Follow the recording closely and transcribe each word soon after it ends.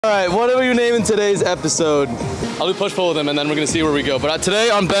All right, what are we naming today's episode? I'll do push-pull with him, and then we're gonna see where we go. But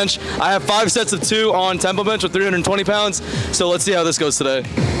today on bench, I have 5 sets of 2 on tempo bench with 320 pounds. So let's see how this goes today.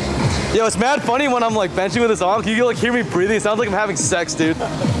 Yo, it's mad funny when I'm like benching with this on. Can you like hear me breathing? It sounds like I'm having sex, dude.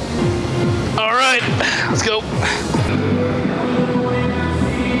 All right, let's go.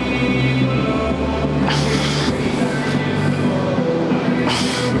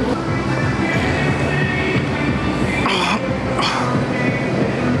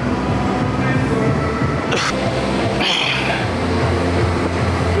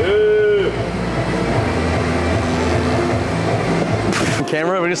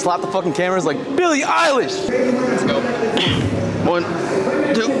 Camera, we just slap the fucking cameras like Billie Eilish. Let's go. 1,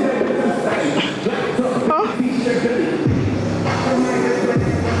 2. Oh.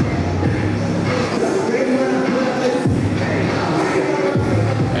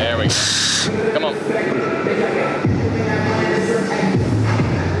 There we go. Come on.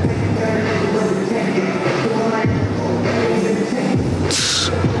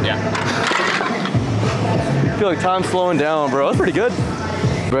 Yeah. I feel like time's slowing down, bro. That's pretty good.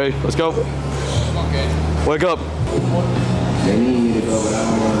 Ready? Let's go. Wake up. They need me to go, but I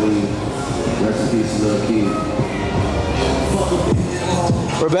don't want to leave. Rest in peace, little kid.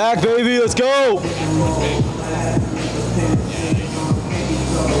 We're back, baby. Let's go.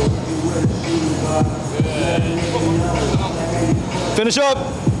 Finish up.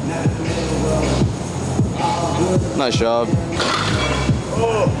 Nice job.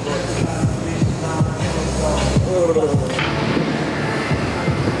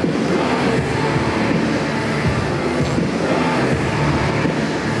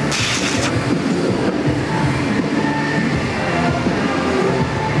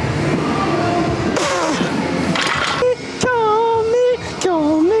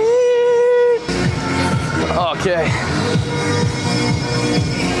 Okay.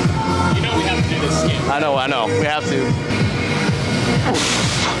 You know we have to do this skip. I know. We have to.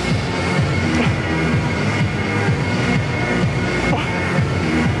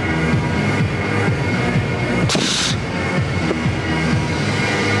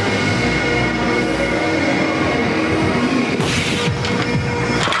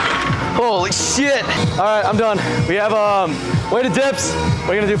 Holy shit. All right, I'm done. We have weighted dips. What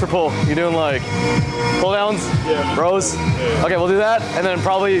are you gonna do for pull? You doing like pull downs? Yeah. Rows? Yeah. Okay, we'll do that, and then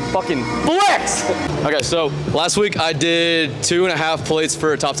probably fucking flex! Okay, so last week I did 2.5 plates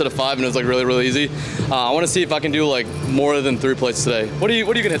for a top set of 5, and it was like really, really easy. I wanna see if I can do like more than 3 plates today. What are you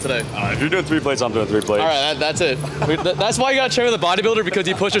gonna hit today? If you're doing 3 plates, I'm doing 3 plates. All right, that's it. That's why you gotta train with a bodybuilder, because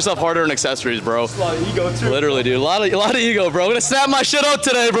you push yourself harder in accessories, bro. It's a lot of ego too. Literally, dude, a lot of ego, bro. I'm gonna snap my shit out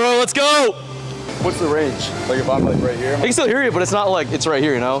today, bro. Let's go! What's the range? Like if I'm like right here? I can still hear you, but it's not like it's right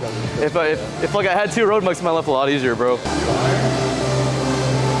here, you know? If like I had 2 road mics in my left, a lot easier, bro.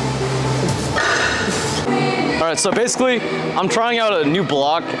 All right, so basically, I'm trying out a new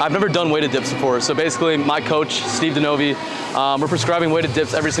block. I've never done weighted dips before. So basically, my coach, Steve Denovi, we're prescribing weighted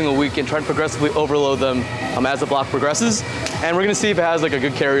dips every single week and trying to progressively overload them as the block progresses. And we're gonna see if it has like a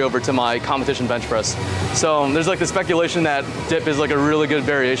good carryover to my competition bench press. So there's like the speculation that dip is like a really good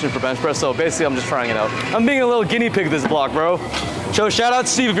variation for bench press. So basically, I'm just trying it out. I'm being a little guinea pig this block, bro. So shout out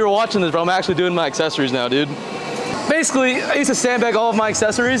to Steve if you're watching this, bro. I'm actually doing my accessories now, dude. Basically, I used to sandbag all of my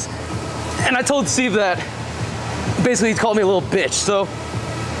accessories, and I told Steve that basically he called me a little bitch, so.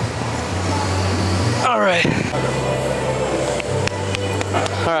 All right.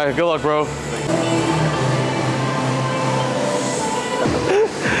 All right, good luck, bro.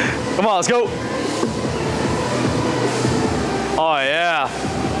 Come on, let's go. Oh yeah.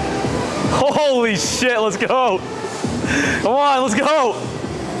 Holy shit, let's go. Come on, let's go.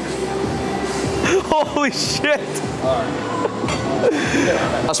 Holy shit. All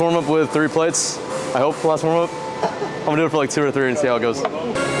right. Last warm up with 3 plates. I hope last warm up. I'm gonna do it for like 2 or 3 and see how it goes.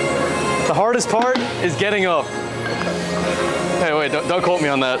 The hardest part is getting up. Hey, wait, don't quote me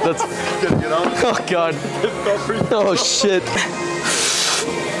on that. That's. Get on. Oh God. Oh shit.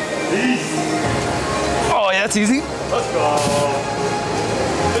 Oh yeah, that's easy. Let's go.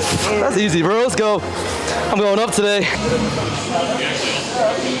 That's easy, bro. Let's go. I'm going up today.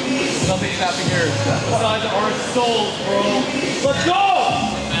 Nothing's happening here besides our souls, bro. Let's go!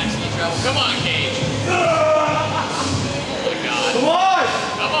 Come on, Cage. Oh my God. Come on!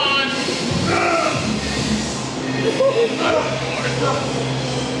 Come on!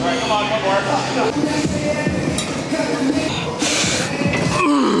 All right, come on, one more.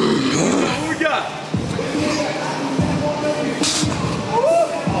 What we got?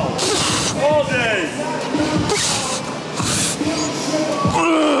 All day.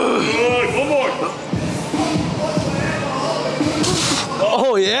 Good, one more.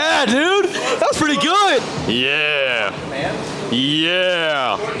 Oh yeah. Yeah, dude. That was pretty good. Yeah.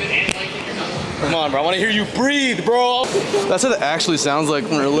 Yeah. Come on, bro. I want to hear you breathe, bro. That's what it actually sounds like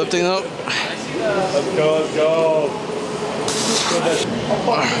when we're lifting up. Let's go, let's go.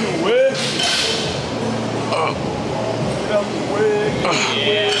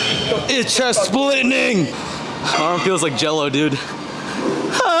 It's chest splitting. My arm feels like Jello, dude.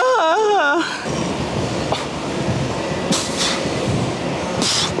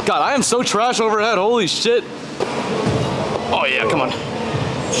 God, I am so trash overhead. Holy shit. Oh yeah, come on.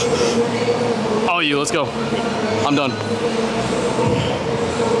 Oh, let's go. I'm done.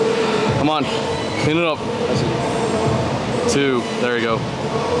 Come on, clean it up. 2, there you go.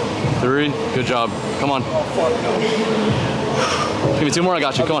 3, good job. Come on. Give me 2 more, I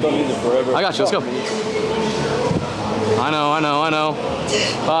got you, come on. I got you, let's go. I know.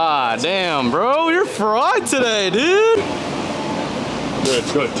 Ah, damn, bro, you're fried today, dude. Good.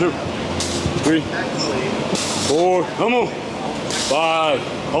 2, 3, 4, come on. 5,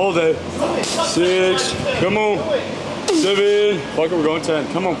 hold it. 6, come on. 7, fuck it, we're going 10,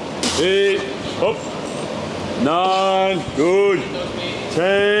 come on. 8, up. 9, good.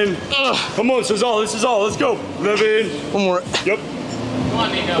 10, come on, this is all, let's go. 11. One more. Yep. Come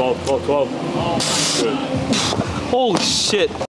on, Nico. 12. Good. Holy shit.